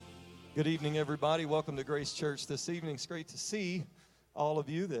Good evening, everybody. Welcome to Grace Church this evening. It's great to see all of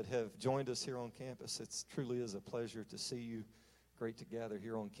you that have joined us here on campus. It truly is a pleasure to see you. Great to gather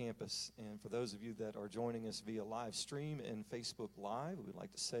here on campus. And for those of you that are joining us via live stream and Facebook Live, we'd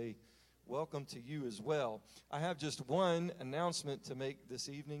like to say welcome to you as well. I have just one announcement to make this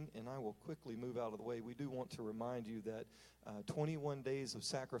evening, and I will quickly move out of the way. We do want to remind you that 21 Days of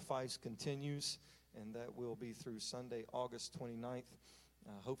Sacrifice continues, and that will be through Sunday, August 29th.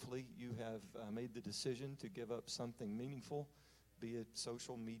 Hopefully you have made the decision to give up something meaningful, be it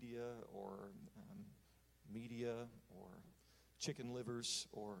social media or chicken livers,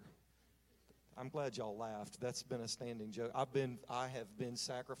 or I'm glad y'all laughed. That's been a standing joke. I have been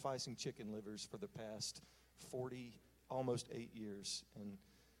sacrificing chicken livers for the past 40, almost 8 years, and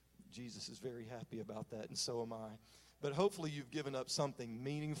Jesus is very happy about that, and so am I. But hopefully you've given up something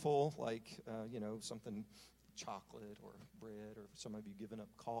meaningful, like something chocolate or bread, or some of you giving up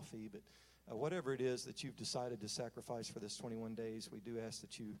coffee, but whatever it is that you've decided to sacrifice for this 21 days, we do ask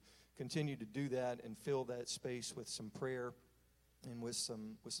that you continue to do that and fill that space with some prayer and with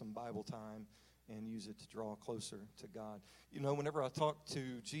some Bible time, and use it to draw closer to God. You know, whenever I talked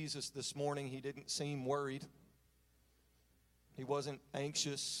to Jesus this morning, he didn't seem worried. He wasn't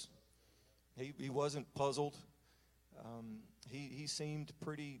anxious. He wasn't puzzled. He seemed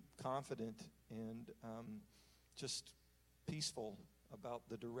pretty confident and just peaceful about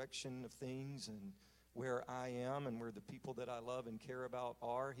the direction of things and where I am and where the people that I love and care about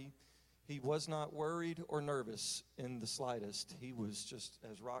are. He was not worried or nervous in the slightest. He was just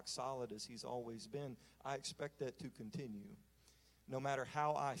as rock solid as he's always been. I expect that to continue. No matter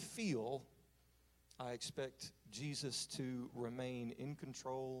how I feel, I expect Jesus to remain in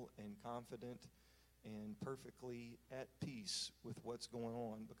control and confident and perfectly at peace with what's going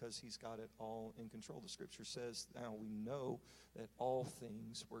on, because he's got it all in control. The scripture says, now we know that all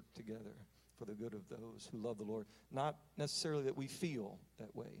things work together for the good of those who love the Lord. Not necessarily that we feel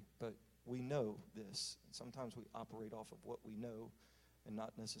that way, but we know this. Sometimes we operate off of what we know and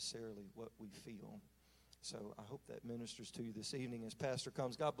not necessarily what we feel. So I hope that ministers to you this evening as Pastor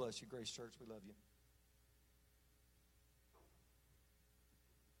comes. God bless you, Grace Church. We love you.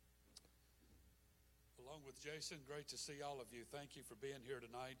 Along with Jason, great to see all of you. Thank you for being here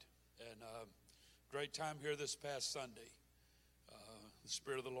tonight, and great time here this past Sunday. The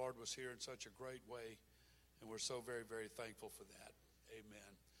Spirit of the Lord was here in such a great way, and we're so very, very thankful for that.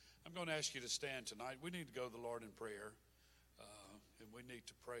 Amen. I'm going to ask you to stand tonight. We need to go to the Lord in prayer, and we need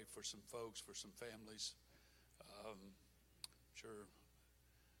to pray for some folks, for some families. I'm sure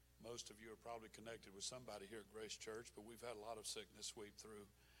most of you are probably connected with somebody here at Grace Church, but we've had a lot of sickness sweep through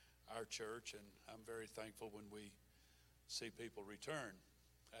our church, and I'm very thankful when we see people return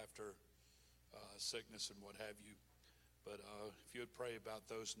after sickness and what have you. But if you would pray about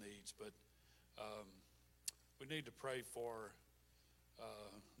those needs. But we need to pray for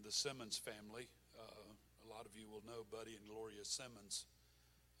the Simmons family. A lot of you will know Buddy and Gloria Simmons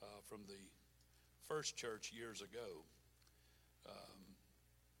from the first church years ago.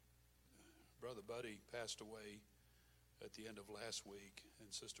 Brother Buddy passed away at the end of last week,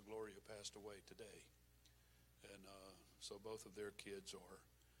 and Sister Gloria passed away today. And so both of their kids are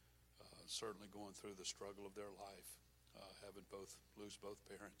certainly going through the struggle of their life, having lose both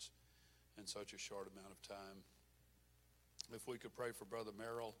parents in such a short amount of time. If we could pray for Brother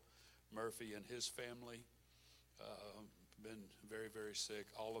Merrill Murphy and his family, been very, very sick,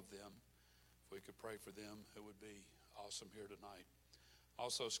 all of them. If we could pray for them, it would be awesome here tonight.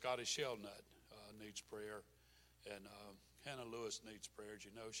 Also, Scotty Shellnut needs prayer. And Hannah Lewis needs prayers. You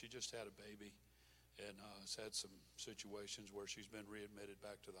know, she just had a baby and has had some situations where she's been readmitted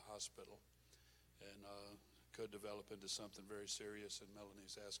back to the hospital and could develop into something very serious. And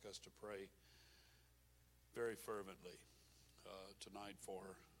Melanie's asked us to pray very fervently tonight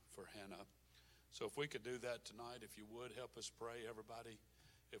for Hannah. So if we could do that tonight, if you would, help us pray, everybody.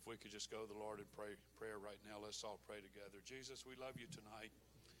 If we could just go to the Lord and prayer right now, let's all pray together. Jesus, we love you tonight.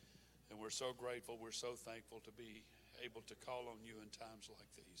 And we're so grateful, we're so thankful to be able to call on you in times like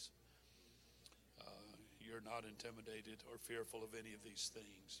these. You're not intimidated or fearful of any of these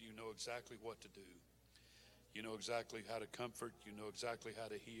things. You know exactly what to do. You know exactly how to comfort. You know exactly how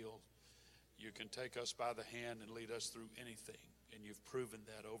to heal. You can take us by the hand and lead us through anything. And you've proven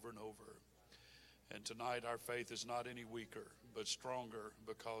that over and over. And tonight our faith is not any weaker, but stronger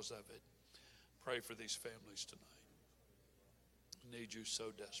because of it. Pray for these families tonight. Need you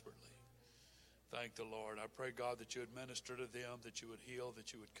so desperately. Thank the Lord. I pray, God, that you would minister to them, that you would heal,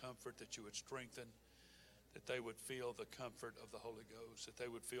 that you would comfort, that you would strengthen, that they would feel the comfort of the Holy Ghost, that they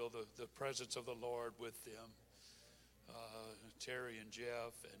would feel the presence of the Lord with them. Terry and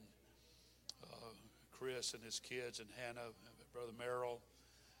Jeff and Chris and his kids, and Hannah, Brother Merrill,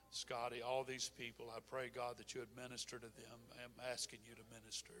 Scotty, all these people. I pray, God, that you would minister to them. I am asking you to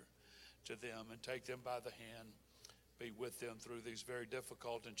minister to them and take them by the hand. Be with them through these very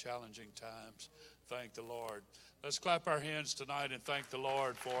difficult and challenging times. Thank the Lord. Let's clap our hands tonight and thank the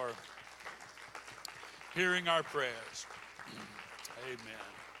Lord for hearing our prayers. Amen.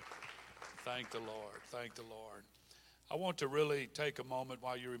 Thank the Lord. Thank the Lord. I want to really take a moment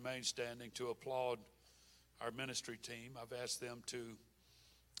while you remain standing to applaud our ministry team. I've asked them to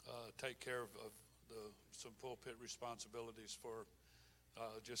take care of some pulpit responsibilities for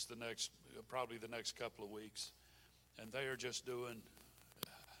just probably the next couple of weeks. And they are just doing,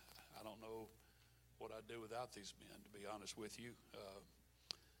 I don't know what I'd do without these men, to be honest with you.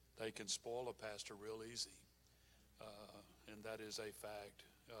 They can spoil a pastor real easy, and that is a fact.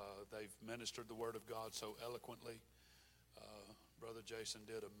 They've ministered the Word of God so eloquently. Brother Jason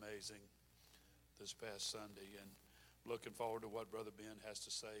did amazing this past Sunday, and looking forward to what Brother Ben has to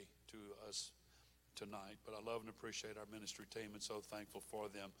say to us tonight. But I love and appreciate our ministry team and so thankful for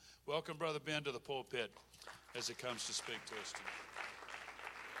them. Welcome Brother Ben to the pulpit as he comes to speak to us tonight.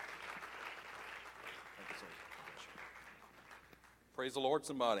 Thank you, sir. Praise the Lord,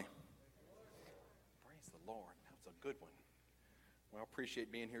 somebody. Praise the Lord. That's a good one. Well, I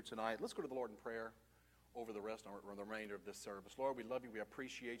appreciate being here tonight. Let's go to the Lord in prayer over the rest or the remainder of this service. Lord, we love you. We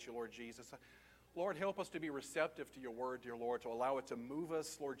appreciate you, Lord Jesus. Lord, help us to be receptive to your word, dear Lord, to allow it to move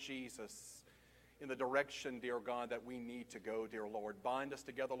us, Lord Jesus, in the direction, dear God, that we need to go, dear Lord. Bind us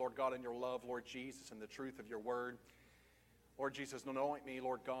together, Lord God, in your love, Lord Jesus, and the truth of your word. Lord Jesus, anoint me,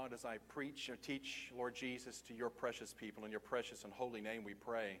 Lord God, as I preach and teach, Lord Jesus, to your precious people. In your precious and holy name we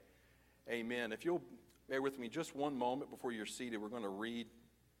pray. Amen. If you'll bear with me just one moment before you're seated, we're going to read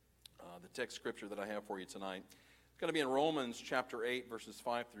the text scripture that I have for you tonight. It's going to be in Romans chapter 8, verses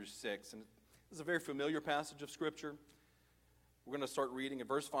 5 through 6. And this is a very familiar passage of scripture. We're going to start reading at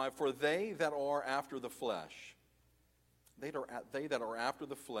verse 5. For they that are after the flesh, they that are after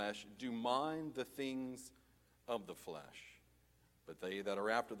the flesh do mind the things of the flesh. But they that are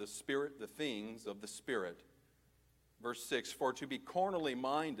after the Spirit, the things of the Spirit. Verse 6, for to be carnally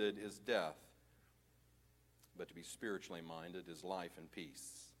minded is death, but to be spiritually minded is life and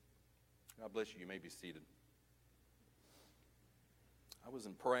peace. God bless you. You may be seated. I was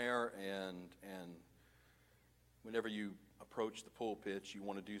in prayer, and whenever you approach the pulpit, you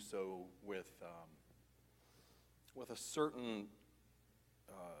want to do so with a certain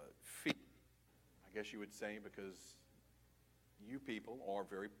fear, I guess you would say, because you people are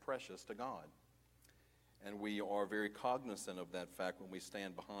very precious to God. And we are very cognizant of that fact when we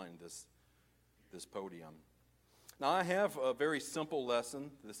stand behind this podium. Now, I have a very simple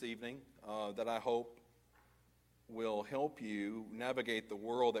lesson this evening that I hope will help you navigate the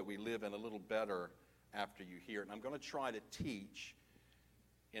world that we live in a little better after you hear it. And I'm going to try to teach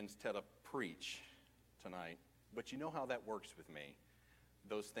instead of preach tonight. But you know how that works with me.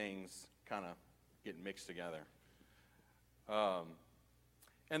 Those things kind of get mixed together.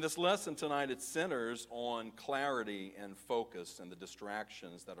 And this lesson tonight, it centers on clarity and focus and the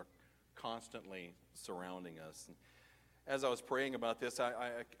distractions that are constantly surrounding us. And as I was praying about this,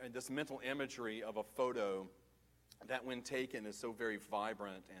 I this mental imagery of a photo that when taken is so very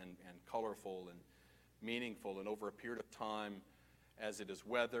vibrant and colorful and meaningful, and over a period of time, as it is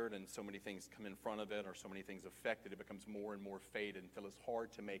weathered and so many things come in front of it or so many things affect it, it becomes more and more faded until it's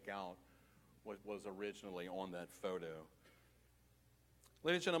hard to make out what was originally on that photo.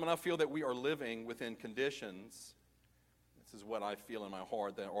 Ladies and gentlemen, I feel that we are living within conditions, this is what I feel in my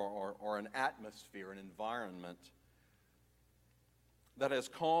heart, that are an atmosphere, an environment that has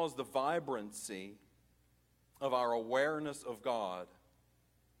caused the vibrancy of our awareness of God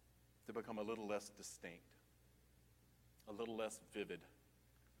to become a little less distinct, a little less vivid,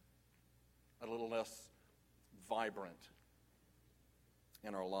 a little less vibrant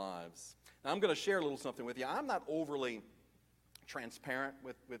in our lives. Now, I'm going to share a little something with you. I'm not overly transparent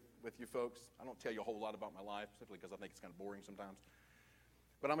with you folks. I don't tell you a whole lot about my life simply because I think it's kind of boring sometimes.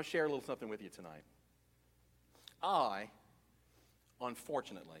 But I'm going to share a little something with you tonight. I,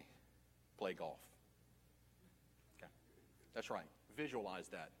 unfortunately, play golf. Okay, that's right. Visualize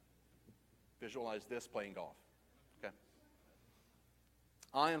that. Visualize this playing golf. Okay.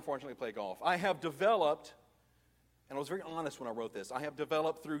 I, unfortunately, play golf. I have developed, and I was very honest when I wrote this, I have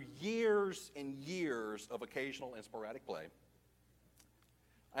developed through years and years of occasional and sporadic play,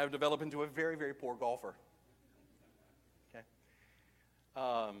 I have developed into a very, very poor golfer. Okay.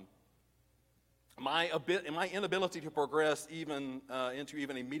 My inability to progress even into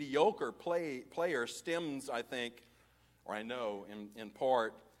even a mediocre player stems, I think, or I know, in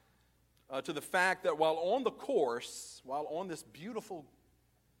part, to the fact that while on the course, while on this beautiful,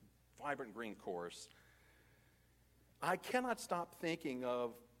 vibrant green course, I cannot stop thinking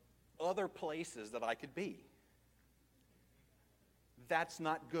of other places that I could be. That's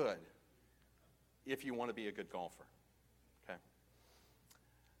not good if you want to be a good golfer. Okay?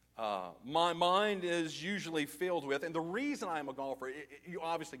 My mind is usually filled with, and the reason I'm a golfer, you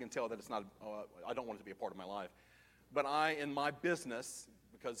obviously can tell that it's not, I don't want it to be a part of my life, but in my business,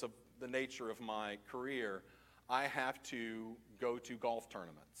 because of the nature of my career, I have to go to golf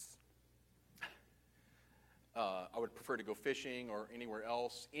tournaments. I would prefer to go fishing or anywhere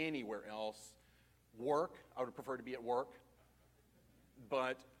else. Work, I would prefer to be at work.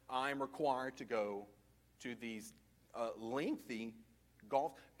 But I'm required to go to these lengthy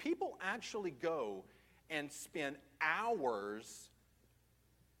golf. People actually go and spend hours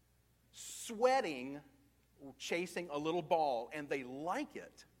sweating, chasing a little ball, and they like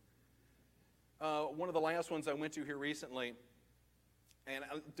it. One of the last ones I went to here recently, and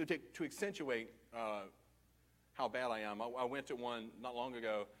to accentuate how bad I am, I went to one not long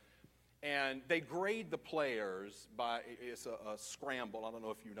ago, and they grade the players by, it's a scramble. I don't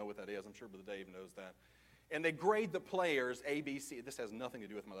know if you know what that is. I'm sure Brother Dave knows that. And they grade the players A, B, C. This has nothing to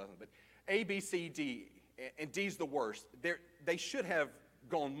do with my lesson, but A, B, C, D, and D's the worst. They should have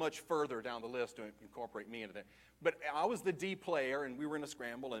gone much further down the list to incorporate me into that. But I was the D player, and we were in a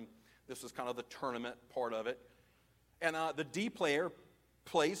scramble, and this was kind of the tournament part of it. And the D player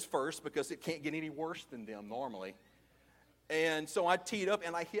plays first because it can't get any worse than them normally. And so I teed up,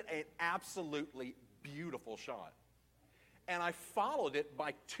 and I hit an absolutely beautiful shot. And I followed it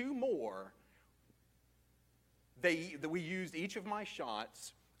by two more. We used each of my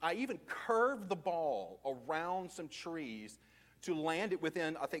shots. I even curved the ball around some trees to land it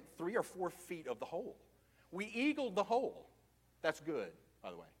within, I think, 3 or 4 feet of the hole. We eagled the hole. That's good,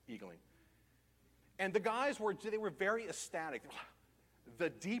 by the way, eagling. And the guys were very ecstatic. The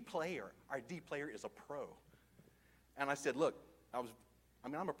D player, our D player is a pro. And I said, look, I'm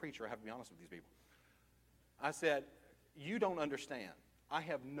a preacher. I have to be honest with these people. I said, you don't understand. I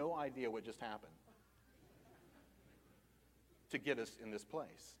have no idea what just happened to get us in this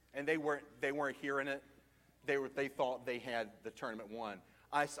place. And they weren't hearing it. They thought they had the tournament won.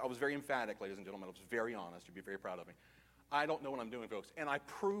 I was very emphatic, ladies and gentlemen. I was very honest. You'd be very proud of me. I don't know what I'm doing, folks. And I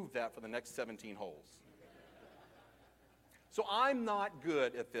proved that for the next 17 holes. So I'm not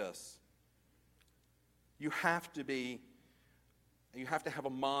good at this. You have to have a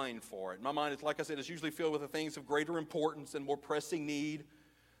mind for it. My mind is, like I said, is usually filled with the things of greater importance and more pressing need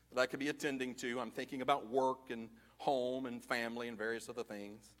that I could be attending to. I'm thinking about work and home and family and various other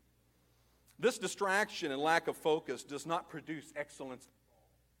things. This distraction and lack of focus does not produce excellence.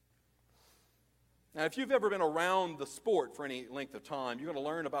 Now, if you've ever been around the sport for any length of time, you're going to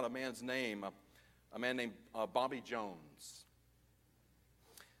learn about a man's name, a man named Bobby Jones.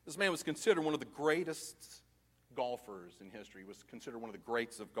 This man was considered one of the greatest golfers in history. He was considered one of the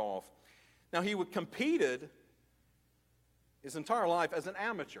greats of golf. Now, he competed his entire life as an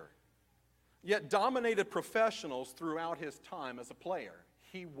amateur, yet dominated professionals throughout his time as a player.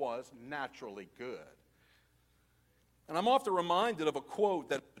 He was naturally good. And I'm often reminded of a quote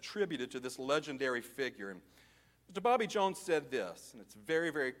that's attributed to this legendary figure. And Mr. Bobby Jones said this, and it's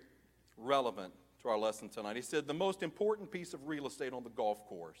very, very relevant to our lesson tonight. He said, the most important piece of real estate on the golf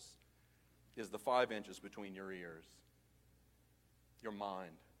course is the 5 inches between your ears, your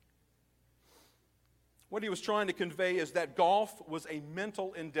mind. What he was trying to convey is that golf was a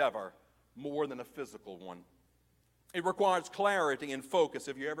mental endeavor more than a physical one. It requires clarity and focus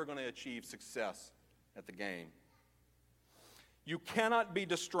if you're ever going to achieve success at the game. You cannot be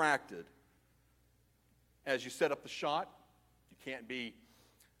distracted as you set up the shot. You can't be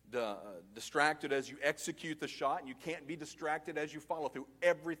distracted as you execute the shot, and you can't be distracted as you follow through.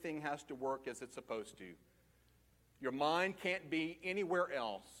 Everything has to work as it's supposed to. Your mind can't be anywhere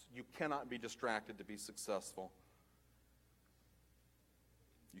else. You cannot be distracted to be successful.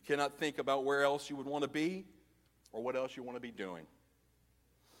 You cannot think about where else you would want to be or what else you want to be doing.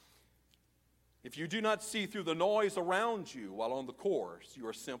 If you do not see through the noise around you while on the course, you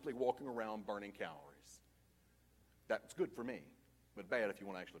are simply walking around burning calories. That's good for me, but bad if you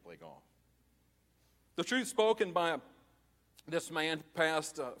want to actually play golf. The truth spoken by this man who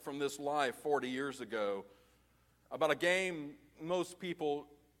passed from this life 40 years ago about a game most people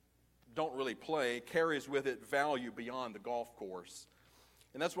don't really play carries with it value beyond the golf course.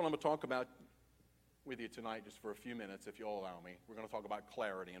 And that's what I'm going to talk about with you tonight just for a few minutes, if you'll allow me. We're going to talk about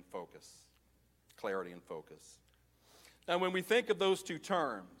clarity and focus. Clarity and focus. Now, when we think of those two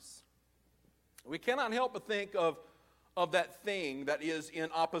terms, we cannot help but think of of that thing that is in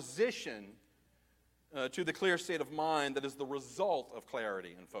opposition to the clear state of mind that is the result of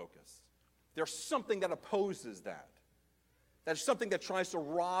clarity and focus. There's something that opposes that. There's something that tries to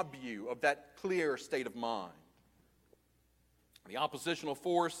rob you of that clear state of mind. The oppositional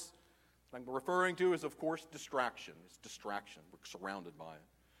force I'm referring to is, of course, distraction. It's distraction. We're surrounded by it.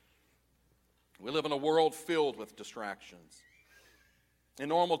 We live in a world filled with distractions. In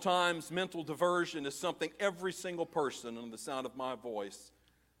normal times, mental diversion is something every single person under the sound of my voice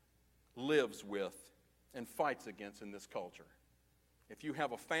lives with and fights against in this culture. If you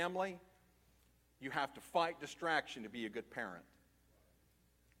have a family, you have to fight distraction to be a good parent.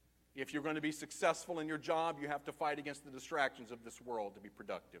 If you're going to be successful in your job, you have to fight against the distractions of this world to be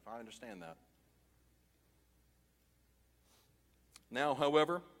productive. I understand that. Now,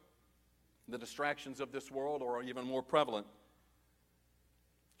 however, the distractions of this world are even more prevalent.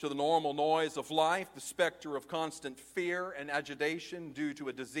 To the normal noise of life, the specter of constant fear and agitation due to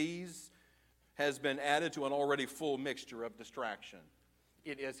a disease has been added to an already full mixture of distraction.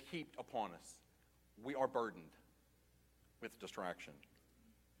 It is heaped upon us. We are burdened with distraction.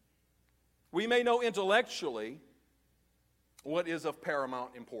 We may know intellectually what is of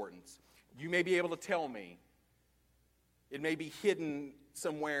paramount importance. You may be able to tell me. It may be hidden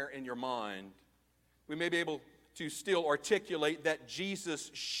somewhere in your mind. We may be able to still articulate that Jesus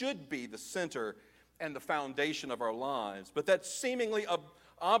should be the center and the foundation of our lives. But that seemingly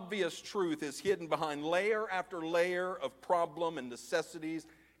obvious truth is hidden behind layer after layer of problem and necessities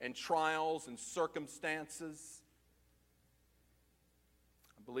and trials and circumstances.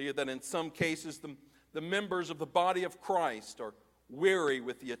 I believe that in some cases the members of the body of Christ are weary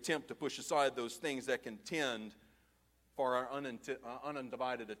with the attempt to push aside those things that contend for our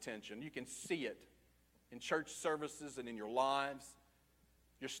undivided attention. You can see it in church services and in your lives.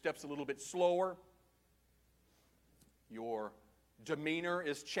 Your steps a little bit slower. Your demeanor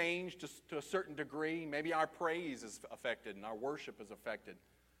is changed to a certain degree. Maybe our praise is affected and our worship is affected.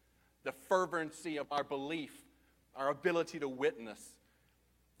 The fervency of our belief, our ability to witness.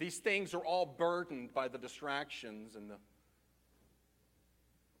 These things are all burdened by the distractions and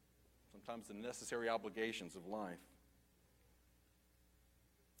sometimes the necessary obligations of life.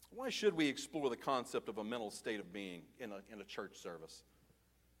 Why should we explore the concept of a mental state of being in a church service?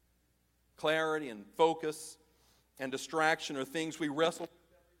 Clarity and focus and distraction are things we wrestle with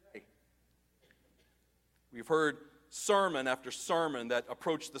every day. We've heard sermon after sermon that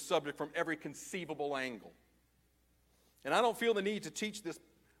approach the subject from every conceivable angle. And I don't feel the need to teach this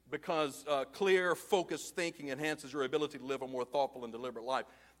because clear, focused thinking enhances your ability to live a more thoughtful and deliberate life.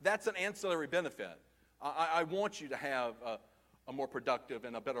 That's an ancillary benefit. I want you to have a more productive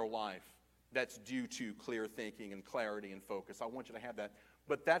and a better life that's due to clear thinking and clarity and focus. I want you to have that.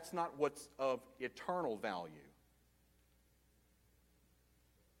 But that's not what's of eternal value.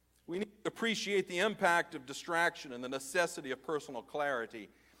 We need to appreciate the impact of distraction and the necessity of personal clarity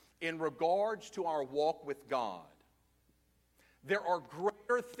in regards to our walk with God. There are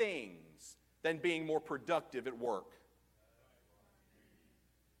greater things than being more productive at work.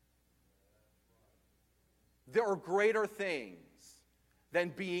 There are greater things than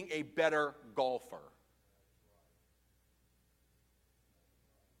being a better golfer.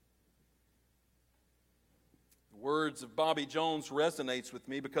 The words of Bobby Jones resonates with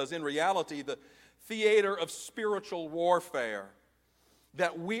me because in reality, the theater of spiritual warfare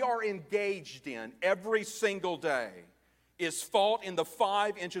that we are engaged in every single day is fought in the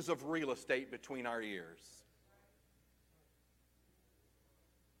 5 inches of real estate between our ears.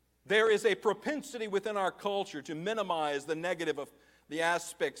 There is a propensity within our culture to minimize the negative of the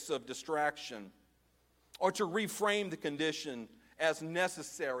aspects of distraction or to reframe the condition as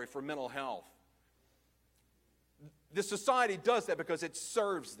necessary for mental health. The society does that because it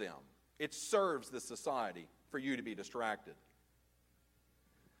serves them. It serves the society for you to be distracted.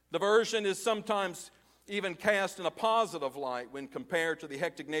 Diversion is sometimes even cast in a positive light when compared to the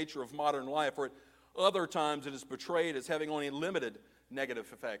hectic nature of modern life, or at other times it is portrayed as having only limited negative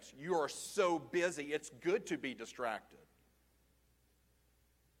effects. You are so busy, it's good to be distracted.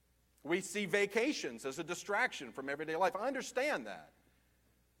 We see vacations as a distraction from everyday life. I understand that.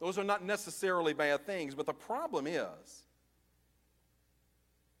 Those are not necessarily bad things, but the problem is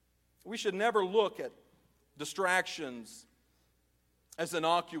we should never look at distractions as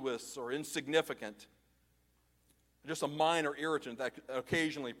innocuous or insignificant, just a minor irritant that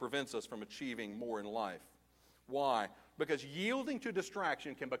occasionally prevents us from achieving more in life. Why? Because yielding to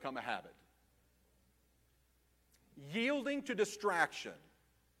distraction can become a habit. Yielding to distraction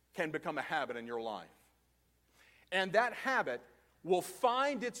can become a habit in your life. And that habit will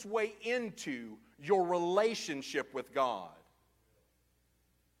find its way into your relationship with God.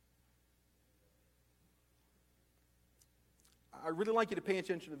 I'd really like you to pay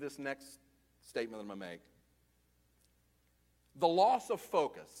attention to this next statement that I'm going to make. The loss of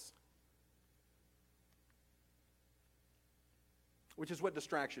focus, which is what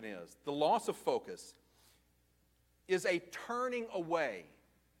distraction is. The loss of focus is a turning away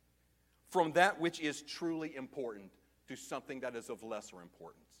from that which is truly important to something that is of lesser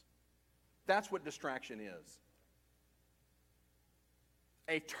importance. That's what distraction is.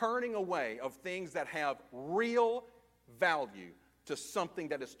 A turning away of things that have real value to something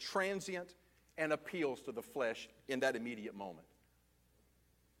that is transient and appeals to the flesh in that immediate moment.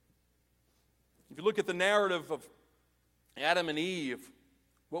 If you look at the narrative of Adam and Eve,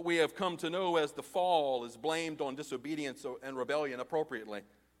 what we have come to know as the fall is blamed on disobedience and rebellion appropriately.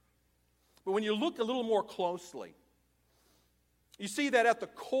 But when you look a little more closely, you see that at the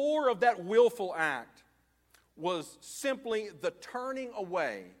core of that willful act was simply the turning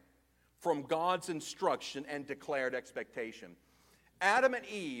away from God's instruction and declared expectation. Adam and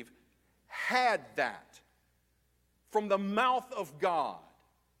Eve had that from the mouth of God.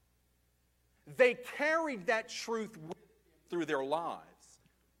 They carried that truth with them through their lives.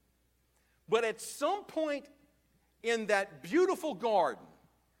 But at some point in that beautiful garden,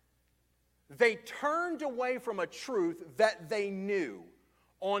 they turned away from a truth that they knew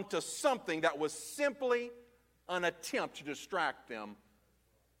onto something that was simply an attempt to distract them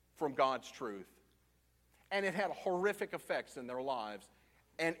from God's truth. And it had horrific effects in their lives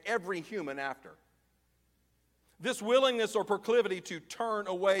and every human after. This willingness or proclivity to turn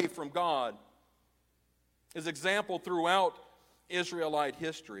away from God is exampled throughout Israelite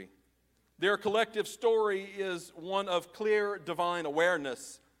history. Their collective story is one of clear divine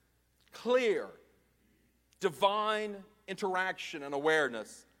awareness, clear divine interaction and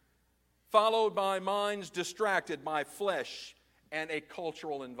awareness, followed by minds distracted by flesh and a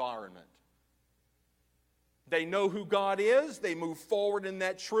cultural environment. They know who God is, they move forward in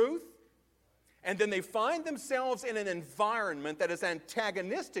that truth, and then they find themselves in an environment that is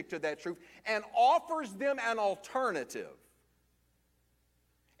antagonistic to that truth and offers them an alternative.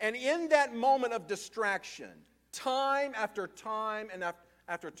 And in that moment of distraction, time after time and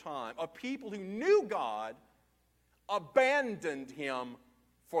after time, a people who knew God abandoned Him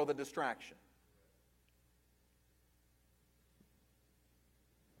for the distraction.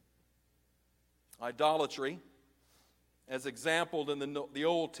 Idolatry, as exampled in the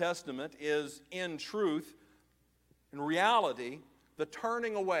Old Testament, is in truth, in reality, the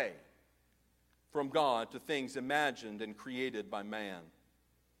turning away from God to things imagined and created by man.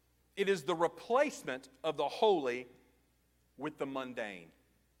 It is the replacement of the holy with the mundane.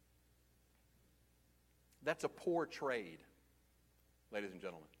 That's a poor trade, ladies and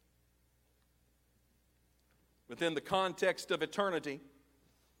gentlemen. Within the context of eternity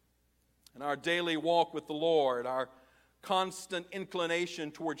and our daily walk with the Lord, our constant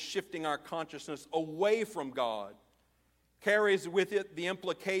inclination towards shifting our consciousness away from God carries with it the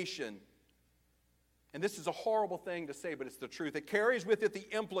implication, and this is a horrible thing to say, but it's the truth. It carries with it the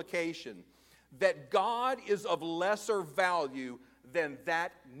implication that God is of lesser value than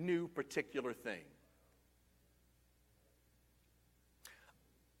that new particular thing.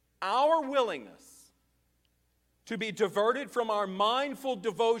 Our willingness to be diverted from our mindful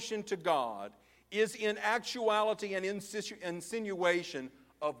devotion to God is in actuality an insinuation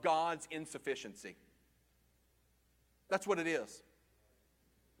of God's insufficiency. That's what it is.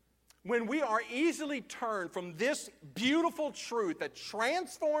 When we are easily turned from this beautiful truth that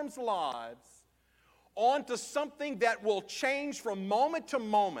transforms lives onto something that will change from moment to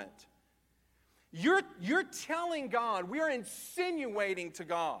moment, you're telling God, we are insinuating to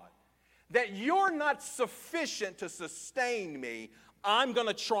God that you're not sufficient to sustain me. I'm going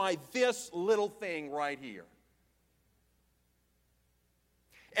to try this little thing right here.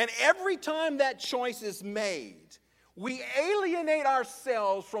 And every time that choice is made, we alienate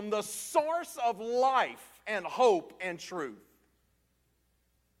ourselves from the source of life and hope and truth.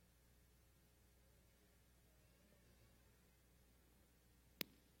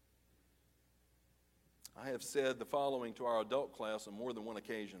 I have said the following to our adult class on more than one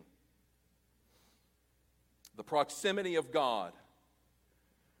occasion. The proximity of God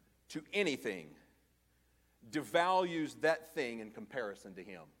to anything devalues that thing in comparison to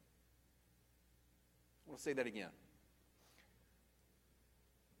Him. I want to say that again.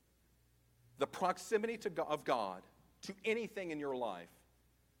 The proximity of God to anything in your life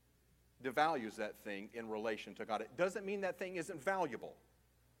devalues that thing in relation to God. It doesn't mean that thing isn't valuable.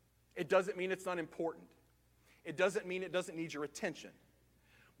 It doesn't mean it's not important. It doesn't mean it doesn't need your attention.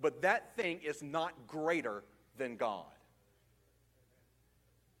 But that thing is not greater than God.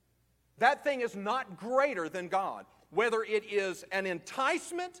 That thing is not greater than God. Whether it is an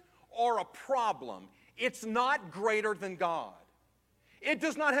enticement or a problem, it's not greater than God. It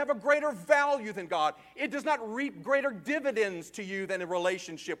does not have a greater value than God. It does not reap greater dividends to you than a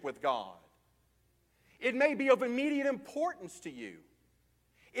relationship with God. It may be of immediate importance to you.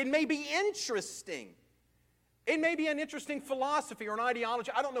 It may be interesting. It may be an interesting philosophy or an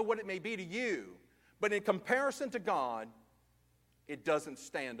ideology. I don't know what it may be to you. But in comparison to God, it doesn't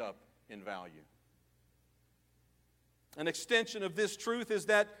stand up in value. An extension of this truth is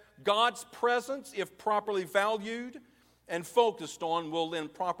that God's presence, if properly valued and focused on, will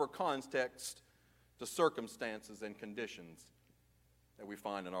lend proper context to circumstances and conditions that we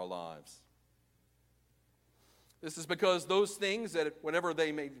find in our lives. This is because those things, that whatever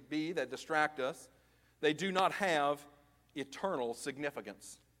they may be that distract us, they do not have eternal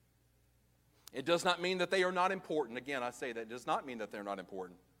significance. It does not mean that they are not important. Again, I say that it does not mean that they're not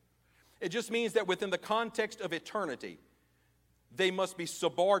important. It just means that within the context of eternity, they must be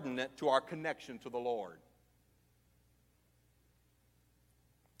subordinate to our connection to the Lord.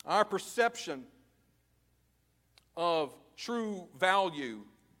 Our perception of true value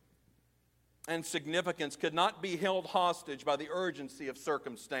and significance could not be held hostage by the urgency of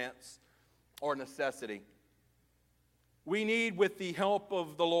circumstance or necessity. We need, with the help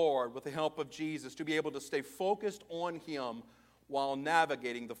of the Lord, with the help of Jesus, to be able to stay focused on Him while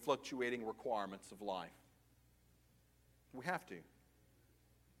navigating the fluctuating requirements of life. We have to.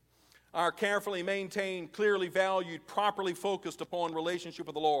 Our carefully maintained, clearly valued, properly focused upon relationship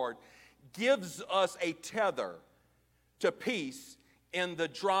with the Lord gives us a tether to peace in the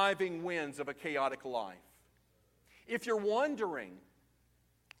driving winds of a chaotic life. If you're wondering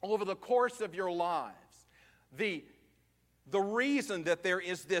over the course of your lives, the reason that there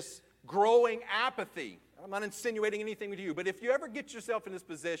is this growing apathy, I'm not insinuating anything with you, but if you ever get yourself in this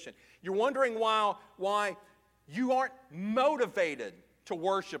position, you're wondering why you aren't motivated to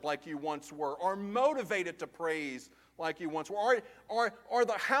worship like you once were, or motivated to praise like you once were, or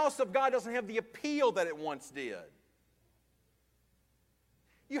the house of God doesn't have the appeal that it once did.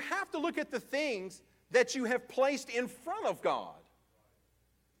 You have to look at the things that you have placed in front of God,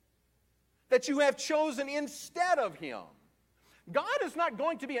 that you have chosen instead of Him. God is not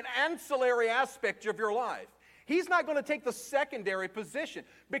going to be an ancillary aspect of your life. He's not going to take the secondary position,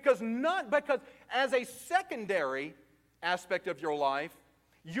 because as a secondary aspect of your life,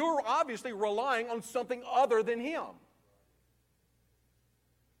 you're obviously relying on something other than Him.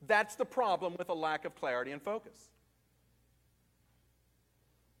 That's the problem with a lack of clarity and focus.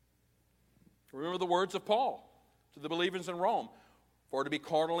 Remember the words of Paul to the believers in Rome. For to be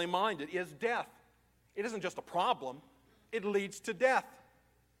carnally minded is death. It isn't just a problem, it leads to death.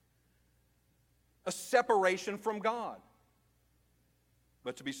 A separation from God.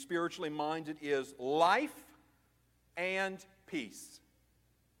 But to be spiritually minded is life and peace.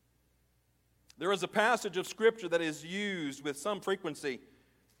 There is a passage of Scripture that is used with some frequency,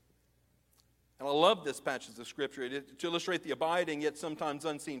 and I love this passage of Scripture to illustrate the abiding yet sometimes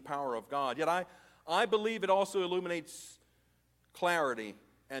unseen power of God. Yet I believe it also illuminates clarity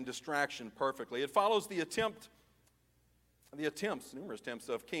and distraction perfectly. It follows the numerous attempts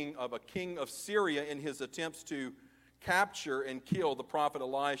of a king of Syria in his attempts to capture and kill the prophet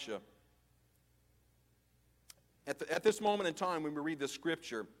Elisha. At this moment in time, when we read this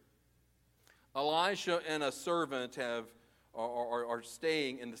scripture, Elisha and a servant are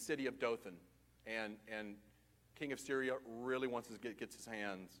staying in the city of Dothan, and king of Syria really wants to get his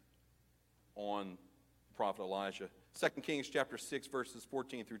hands on prophet Elisha. 2 Kings chapter 6, verses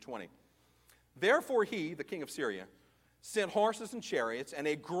 14 through 20. Therefore he, the king of Syria, sent horses and chariots and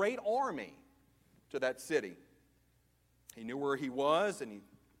a great army to that city. He knew where he was, and he's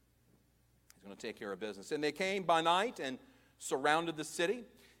going to take care of business. And they came by night and surrounded the city.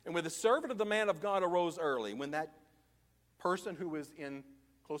 And when the servant of the man of God arose early, when that person who was in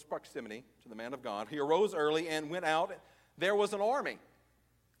close proximity to the man of God, he arose early and went out, there was an army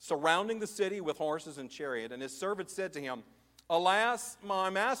surrounding the city with horses and chariot. And his servant said to him, Alas,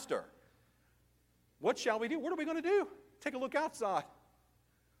 my master, what shall we do? What are we going to do? Take a look outside.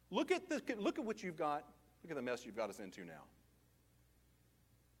 Look at what you've got. Look at the mess you've got us into now.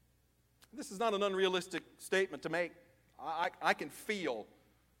 This is not an unrealistic statement to make. I can feel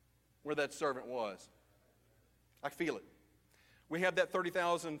where that servant was. I feel it. We have that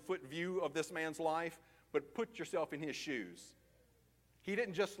 30,000-foot view of this man's life, but put yourself in his shoes. He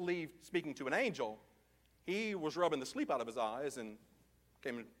didn't just leave speaking to an angel. He was rubbing the sleep out of his eyes and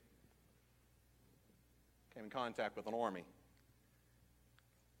came and came in contact with an army.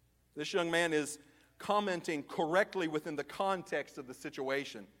 This young man is commenting correctly within the context of the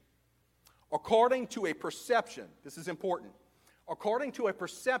situation. According to a perception, this is important, according to a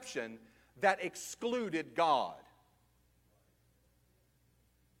perception that excluded God.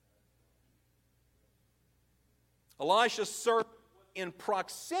 Elisha served in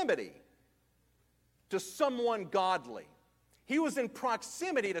proximity to someone godly. He was in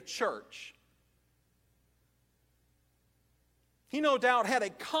proximity to church. He no doubt had a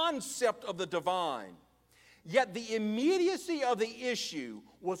concept of the divine, yet the immediacy of the issue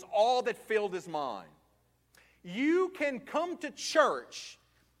was all that filled his mind. You can come to church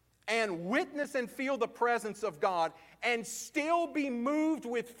and witness and feel the presence of God and still be moved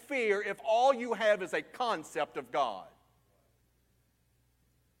with fear if all you have is a concept of God.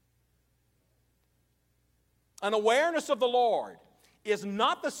 An awareness of the Lord is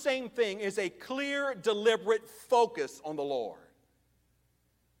not the same thing as a clear, deliberate focus on the Lord.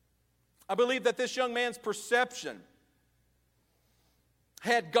 I believe that this young man's perception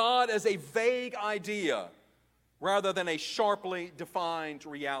had God as a vague idea rather than a sharply defined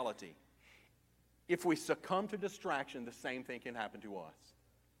reality. If we succumb to distraction, the same thing can happen to us.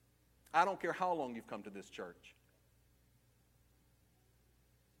 I don't care how long you've come to this church.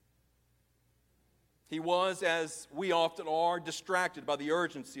 He was, as we often are, distracted by the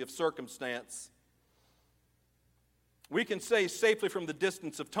urgency of circumstance. We can say safely from the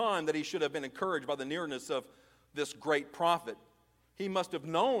distance of time that he should have been encouraged by the nearness of this great prophet. He must have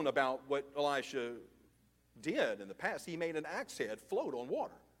known about what Elisha did in the past. He made an axe head float on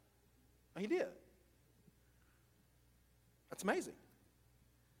water. He did. That's amazing.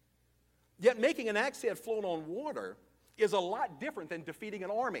 Yet making an axe head float on water is a lot different than defeating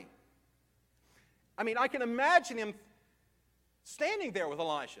an army. I mean, I can imagine him standing there with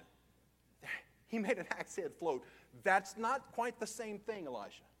Elisha. He made an axe head float. That's not quite the same thing,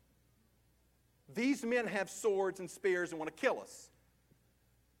 Elisha. These men have swords and spears and want to kill us.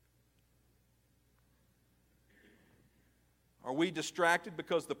 Are we distracted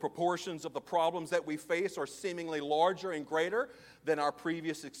because the proportions of the problems that we face are seemingly larger and greater than our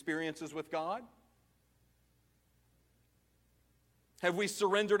previous experiences with God? Have we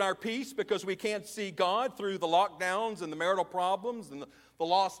surrendered our peace because we can't see God through the lockdowns and the marital problems and the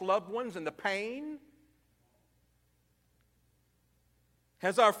lost loved ones and the pain?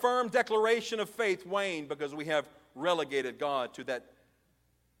 Has our firm declaration of faith waned because we have relegated God to that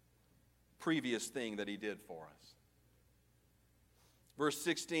previous thing that He did for us? Verse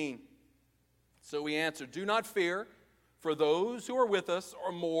 16, so he answered, do not fear, for those who are with us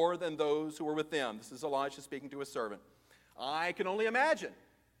are more than those who are with them. This is Elisha speaking to his servant. I can only imagine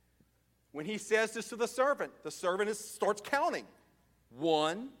when he says this to the servant starts counting.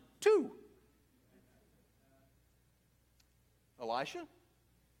 1, 2. Elisha,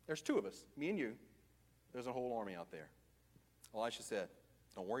 there's 2 of us, me and you. There's a whole army out there. Elisha said,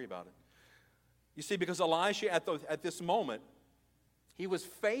 don't worry about it. You see, because Elisha at this moment, he was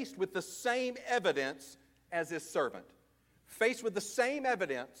faced with the same evidence as his servant. Faced with the same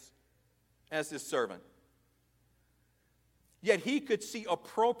evidence as his servant. Yet he could see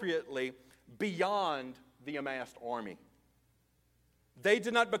appropriately beyond the amassed army. They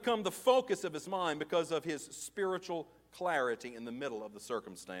did not become the focus of his mind because of his spiritual clarity in the middle of the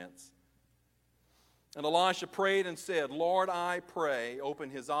circumstance. And Elisha prayed and said, Lord, I pray, open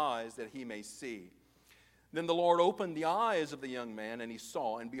his eyes that he may see. Then the Lord opened the eyes of the young man, and he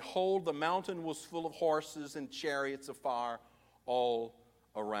saw, and behold, the mountain was full of horses and chariots of fire all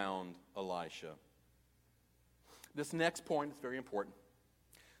around Elisha. This next point is very important.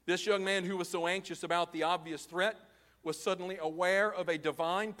 This young man who was so anxious about the obvious threat was suddenly aware of a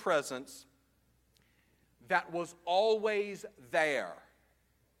divine presence that was always there.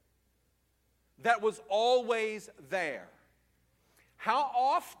 That was always there. How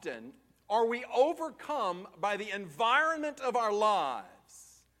often are we overcome by the environment of our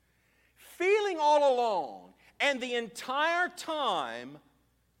lives, feeling all alone, and the entire time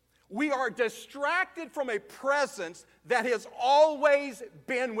we are distracted from a presence that has always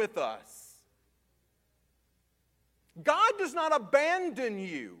been with us? God does not abandon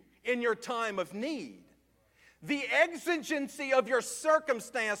you in your time of need. The exigency of your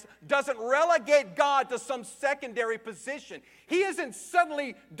circumstance doesn't relegate God to some secondary position. He isn't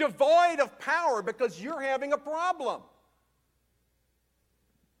suddenly devoid of power because you're having a problem.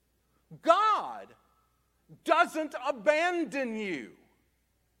 God doesn't abandon you.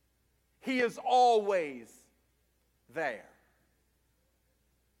 He is always there.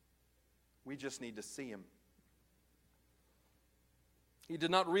 We just need to see Him. He did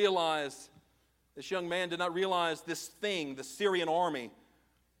not realize This young man did not realize this thing, the Syrian army,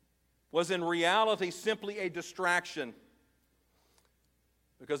 was in reality simply a distraction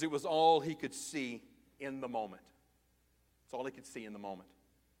because it was all he could see in the moment. It's all he could see in the moment.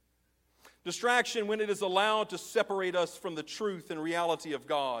 Distraction, when it is allowed to separate us from the truth and reality of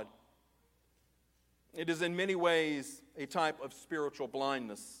God, it is in many ways a type of spiritual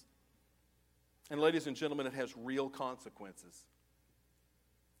blindness. And ladies and gentlemen, it has real consequences.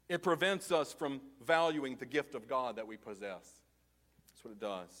 It prevents us from valuing the gift of God that we possess. That's what it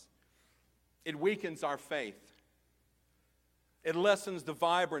does. It weakens our faith. It lessens the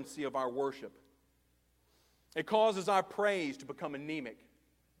vibrancy of our worship. It causes our praise to become anemic.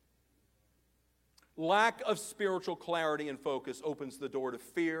 Lack of spiritual clarity and focus opens the door to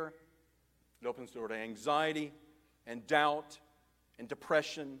fear. It opens the door to anxiety and doubt and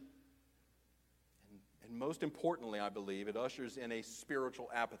depression. And most importantly, I believe, it ushers in a spiritual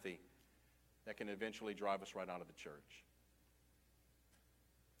apathy that can eventually drive us right out of the church.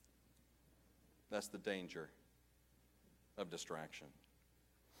 That's the danger of distraction.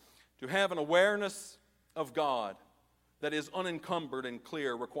 To have an awareness of God that is unencumbered and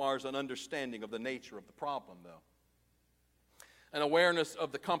clear requires an understanding of the nature of the problem, though. An awareness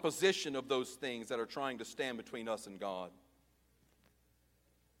of the composition of those things that are trying to stand between us and God.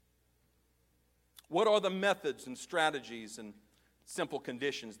 What are the methods and strategies and simple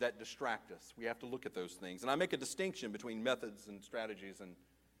conditions that distract us? We have to look at those things. And I make a distinction between methods and strategies and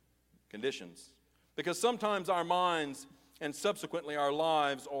conditions. Because sometimes our minds and subsequently our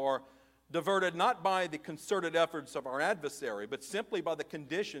lives are diverted not by the concerted efforts of our adversary, but simply by the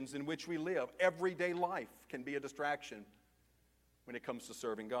conditions in which we live. Everyday life can be a distraction when it comes to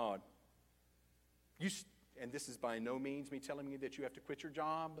serving God. And this is by no means me telling you that you have to quit your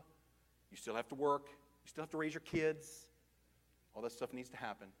job. You still have to work. You still have to raise your kids. All that stuff needs to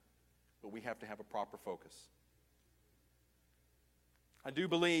happen. But we have to have a proper focus. I do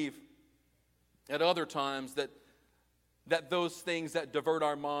believe at other times that those things that divert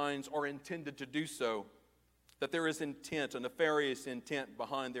our minds are intended to do so, that there is intent, a nefarious intent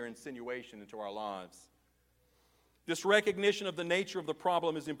behind their insinuation into our lives. This recognition of the nature of the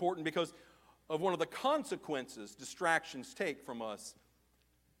problem is important because of one of the consequences distractions take from us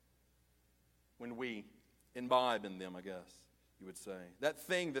when we imbibe in them, I guess you would say. That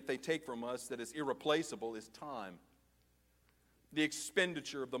thing that they take from us that is irreplaceable is time. The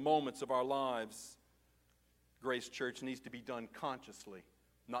expenditure of the moments of our lives, Grace Church, needs to be done consciously,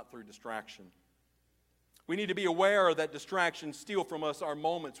 not through distraction. We need to be aware that distractions steal from us our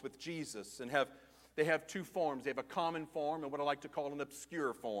moments with Jesus, and they have two forms. They have a common form and what I like to call an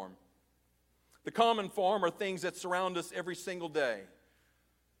obscure form. The common form are things that surround us every single day.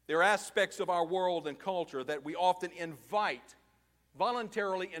 They're aspects of our world and culture that we often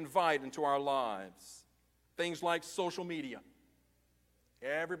voluntarily invite into our lives. Things like social media.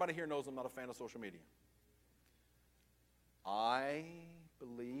 Everybody here knows I'm not a fan of social media. I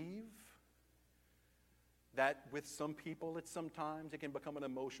believe that with some people, sometimes it can become an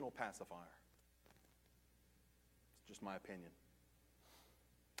emotional pacifier. It's just my opinion.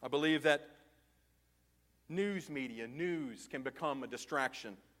 I believe that news can become a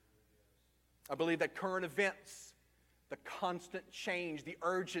distraction. I believe that current events, the constant change, the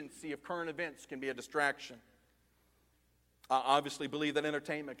urgency of current events can be a distraction. I obviously believe that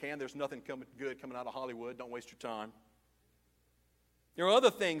entertainment can. There's nothing good coming out of Hollywood. Don't waste your time. There are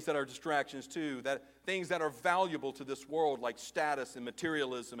other things that are distractions too, things that are valuable to this world, like status and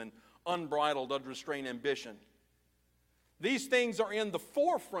materialism and unbridled, unrestrained ambition. These things are in the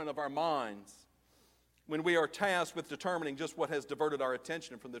forefront of our minds when we are tasked with determining just what has diverted our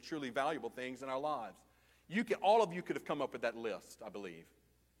attention from the truly valuable things in our lives. All of you could have come up with that list, I believe.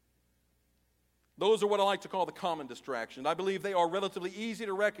 Those are what I like to call the common distractions. I believe they are relatively easy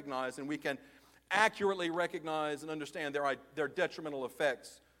to recognize, and we can accurately recognize and understand their detrimental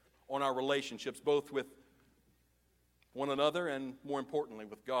effects on our relationships, both with one another and, more importantly,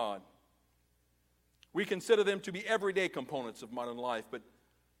 with God. We consider them to be everyday components of modern life, but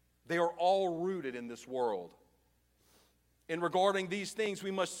they are all rooted in this world. In regarding these things,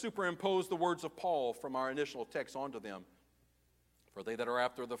 we must superimpose the words of Paul from our initial text onto them. For they that are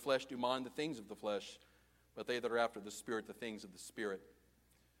after the flesh do mind the things of the flesh, but they that are after the Spirit, the things of the Spirit.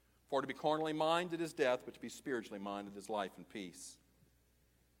 For to be carnally minded is death, but to be spiritually minded is life and peace.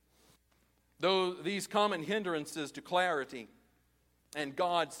 Though these common hindrances to clarity and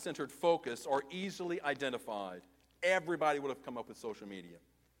God-centered focus are easily identified, everybody would have come up with social media.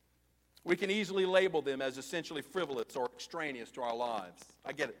 We can easily label them as essentially frivolous or extraneous to our lives.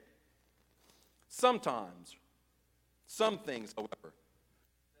 I get it. Sometimes, some things, however,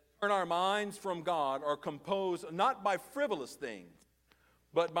 turn our minds from God are composed not by frivolous things,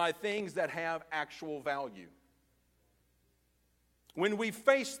 but by things that have actual value. When we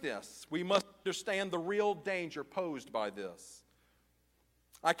face this, we must understand the real danger posed by this.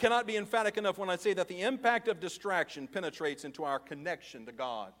 I cannot be emphatic enough when I say that the impact of distraction penetrates into our connection to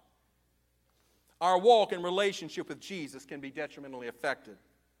God. Our walk and relationship with Jesus can be detrimentally affected.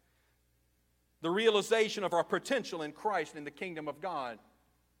 The realization of our potential in Christ and in the kingdom of God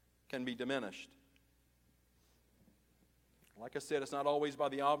can be diminished. Like I said, it's not always by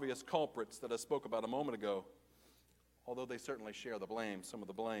the obvious culprits that I spoke about a moment ago, although they certainly share the blame, some of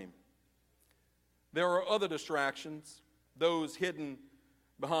the blame. There are other distractions, those hidden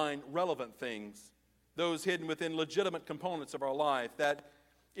behind relevant things, those hidden within legitimate components of our life that,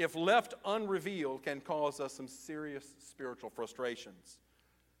 if left unrevealed, can cause us some serious spiritual frustrations.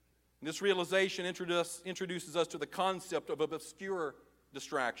 This realization introduces us to the concept of an obscure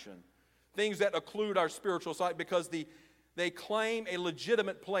distraction, things that occlude our spiritual sight because they claim a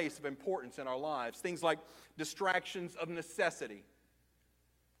legitimate place of importance in our lives. Things like distractions of necessity,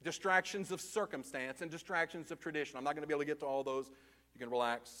 distractions of circumstance, and distractions of tradition. I'm not going to be able to get to all those. You can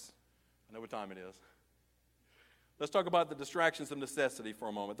relax. I know what time it is. Let's talk about the distractions of necessity for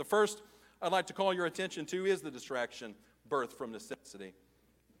a moment. The first I'd like to call your attention to is the distraction birthed from necessity.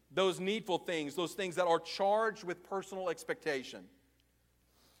 Those needful things, those things that are charged with personal expectation.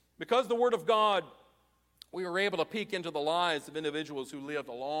 Because the Word of God, we were able to peek into the lives of individuals who lived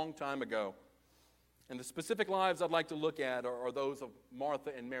a long time ago. And the specific lives I'd like to look at are those of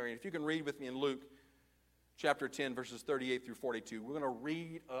Martha and Mary. If you can read with me in Luke chapter 10, verses 38 through 42, we're going to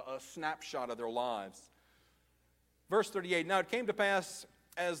read a snapshot of their lives. Verse 38, now it came to pass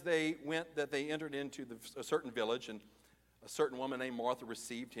as they went that they entered into a certain village, and a certain woman named Martha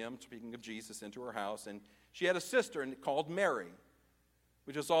received him, speaking of Jesus, into her house. And she had a sister called Mary,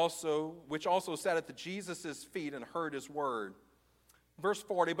 which also sat at Jesus' feet and heard his word. Verse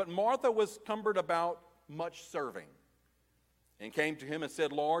 40, but Martha was cumbered about much serving, and came to him and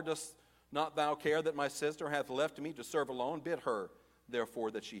said, Lord, dost not thou care that my sister hath left me to serve alone? Bid her,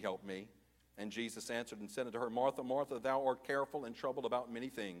 therefore, that she help me. And Jesus answered and said unto her, Martha, Martha, thou art careful and troubled about many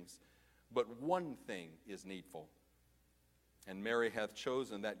things, but one thing is needful. And Mary hath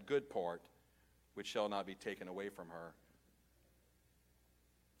chosen that good part, which shall not be taken away from her.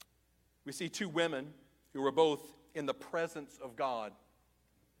 We see two women who were both in the presence of God,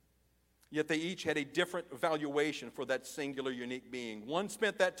 yet they each had a different valuation for that singular, unique being. One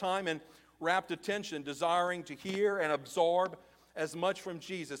spent that time in rapt attention, desiring to hear and absorb as much from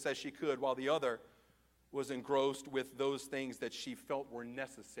Jesus as she could, while the other was engrossed with those things that she felt were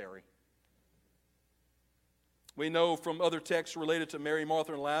necessary. We know from other texts related to Mary,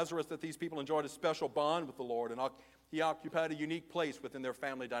 Martha, and Lazarus that these people enjoyed a special bond with the Lord, and he occupied a unique place within their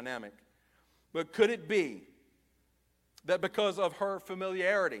family dynamic. But could it be that because of her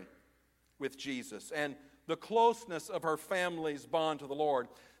familiarity with Jesus and the closeness of her family's bond to the Lord,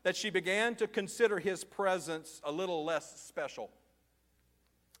 that she began to consider his presence a little less special,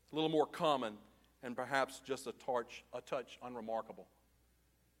 a little more common, and perhaps just a touch unremarkable?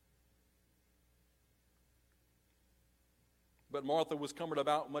 But Martha was cumbered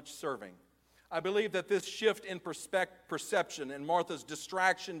about much serving. I believe that this shift in perception and Martha's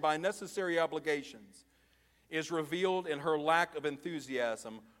distraction by necessary obligations is revealed in her lack of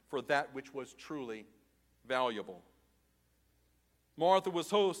enthusiasm for that which was truly valuable. Martha was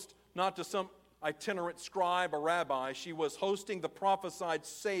host not to some itinerant scribe or rabbi. She was hosting the prophesied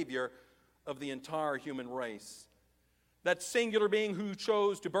Savior of the entire human race. That singular being who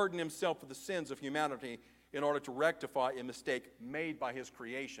chose to burden himself with the sins of humanity in order to rectify a mistake made by his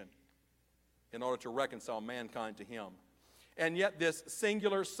creation, in order to reconcile mankind to him. And yet this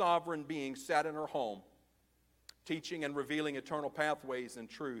singular sovereign being sat in her home, teaching and revealing eternal pathways and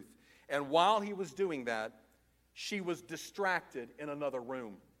truth. And while he was doing that, she was distracted in another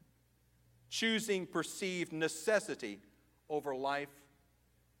room, choosing perceived necessity over life-giving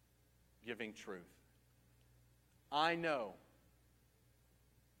truth. I know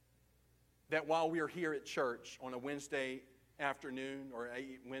that while we are here at church on a Wednesday afternoon or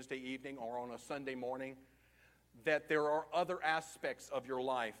a Wednesday evening or on a Sunday morning, that there are other aspects of your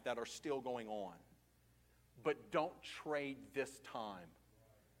life that are still going on. But don't trade this time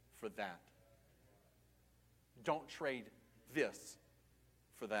for that. Don't trade this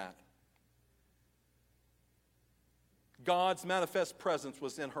for that. God's manifest presence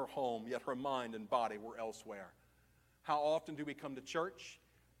was in her home, yet her mind and body were elsewhere. How often do we come to church,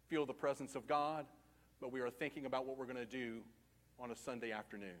 feel the presence of God, but we are thinking about what we're going to do on a Sunday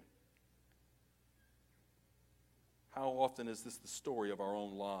afternoon? How often is this the story of our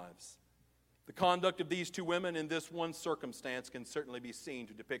own lives? The conduct of these two women in this one circumstance can certainly be seen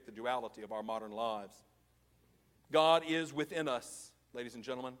to depict the duality of our modern lives. God is within us, ladies and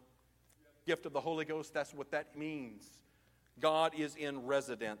gentlemen. Gift of the Holy Ghost, that's what that means. God is in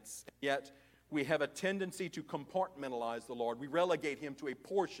residence. Yet we have a tendency to compartmentalize the Lord. We relegate Him to a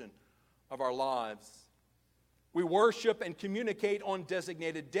portion of our lives. We worship and communicate on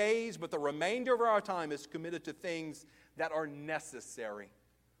designated days, but the remainder of our time is committed to things that are necessary.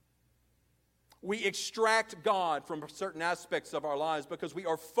 We extract God from certain aspects of our lives because we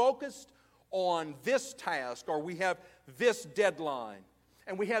are focused on this task, or we have this deadline,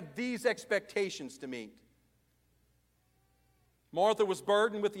 and we have these expectations to meet. Martha was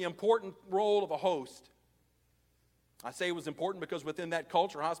burdened with the important role of a host. I say it was important because within that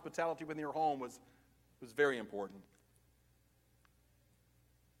culture, hospitality within your home was very important.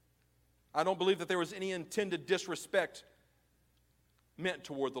 I don't believe that there was any intended disrespect meant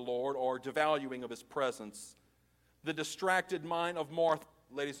toward the Lord or devaluing of His presence. The distracted mind of Martha,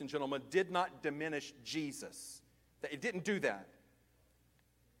 ladies and gentlemen, did not diminish Jesus. It didn't do that.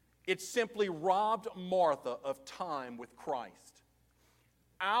 It simply robbed Martha of time with Christ.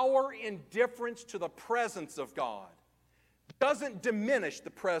 Our indifference to the presence of God doesn't diminish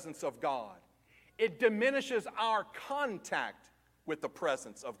the presence of God. It diminishes our contact with the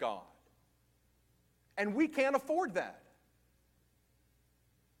presence of God. And we can't afford that.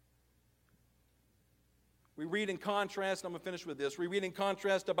 We read in contrast, I'm going to finish with this, we read in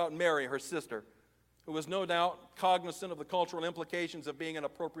contrast about Mary, her sister, who was no doubt cognizant of the cultural implications of being an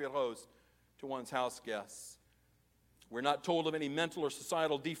appropriate host to one's house guests. We're not told of any mental or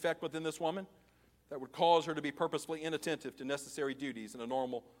societal defect within this woman that would cause her to be purposefully inattentive to necessary duties in the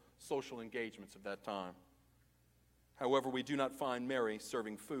normal social engagements of that time. However, we do not find Mary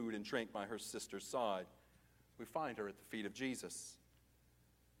serving food and drink by her sister's side. We find her at the feet of Jesus.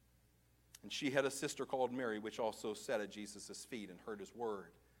 And she had a sister called Mary, which also sat at Jesus' feet and heard His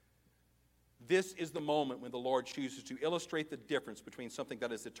word. This is the moment when the Lord chooses to illustrate the difference between something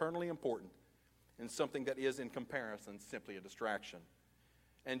that is eternally important and something that is, in comparison, simply a distraction.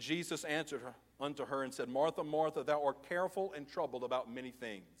 And Jesus answered unto her and said, Martha, Martha, thou art careful and troubled about many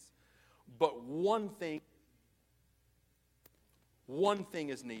things. But one thing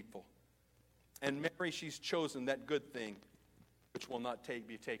is needful. And Mary, she's chosen that good thing, which will not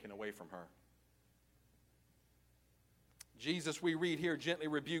be taken away from her. Jesus, we read here, gently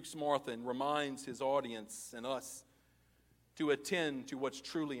rebukes Martha and reminds His audience and us to attend to what's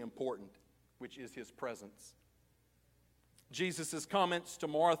truly important, which is His presence. Jesus' comments to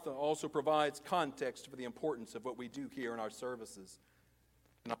Martha also provides context for the importance of what we do here in our services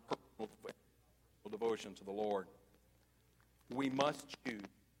and our personal devotion to the Lord. We must choose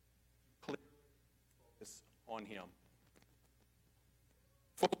clear focus on Him.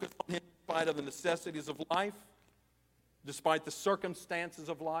 Focus on Him in spite of the necessities of life, despite the circumstances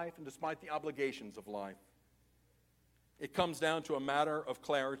of life, and despite the obligations of life. It comes down to a matter of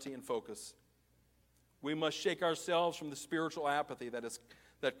clarity and focus. We must shake ourselves from the spiritual apathy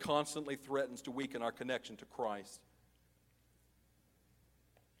that constantly threatens to weaken our connection to Christ,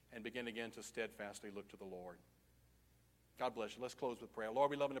 and begin again to steadfastly look to the Lord. God bless you. Let's close with prayer. Lord,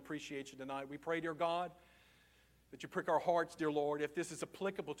 we love and appreciate You tonight. We pray, dear God, that You prick our hearts, dear Lord, if this is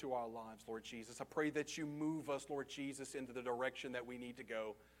applicable to our lives, Lord Jesus. I pray that You move us, Lord Jesus, into the direction that we need to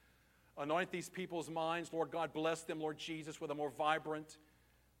go. Anoint these people's minds, Lord God. Bless them, Lord Jesus, with a more vibrant,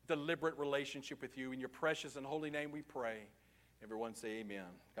 deliberate relationship with You. In Your precious and holy name we pray. Everyone say amen.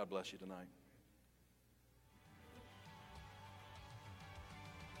 God bless you tonight.